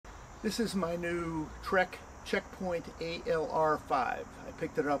This is my new Trek Checkpoint ALR5. I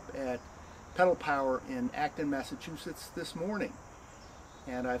picked it up at Pedal Power in Acton, Massachusetts this morning.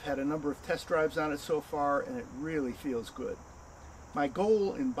 And I've had a number of test drives on it so far, and it really feels good. My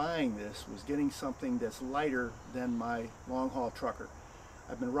goal in buying this was getting something that's lighter than my long-haul trucker.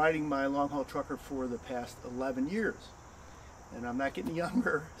 I've been riding my long-haul trucker for the past 11 years, and I'm not getting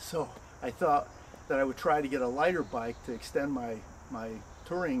younger, so I thought that I would try to get a lighter bike to extend my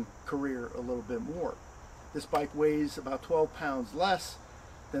touring career a little bit more. This bike weighs about 12 pounds less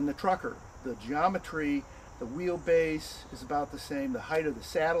than the trucker. The geometry, the wheelbase is about the same, the height of the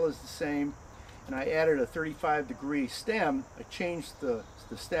saddle is the same, and I added a 35-degree stem. I changed the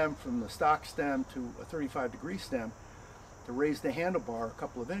stem from the stock stem to a 35-degree stem to raise the handlebar a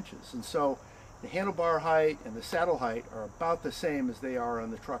couple of inches. And so the handlebar height and the saddle height are about the same as they are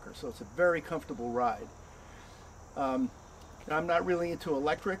on the trucker, so it's a very comfortable ride. I'm not really into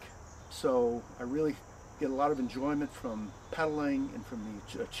electric, so I really get a lot of enjoyment from pedaling and from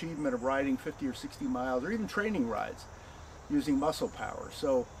the achievement of riding 50 or 60 miles or even training rides using muscle power.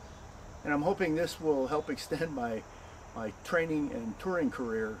 And I'm hoping this will help extend my training and touring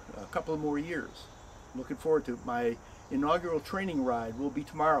career a couple of more years. I'm looking forward to it. My inaugural training ride will be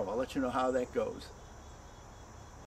tomorrow. I'll let you know how that goes.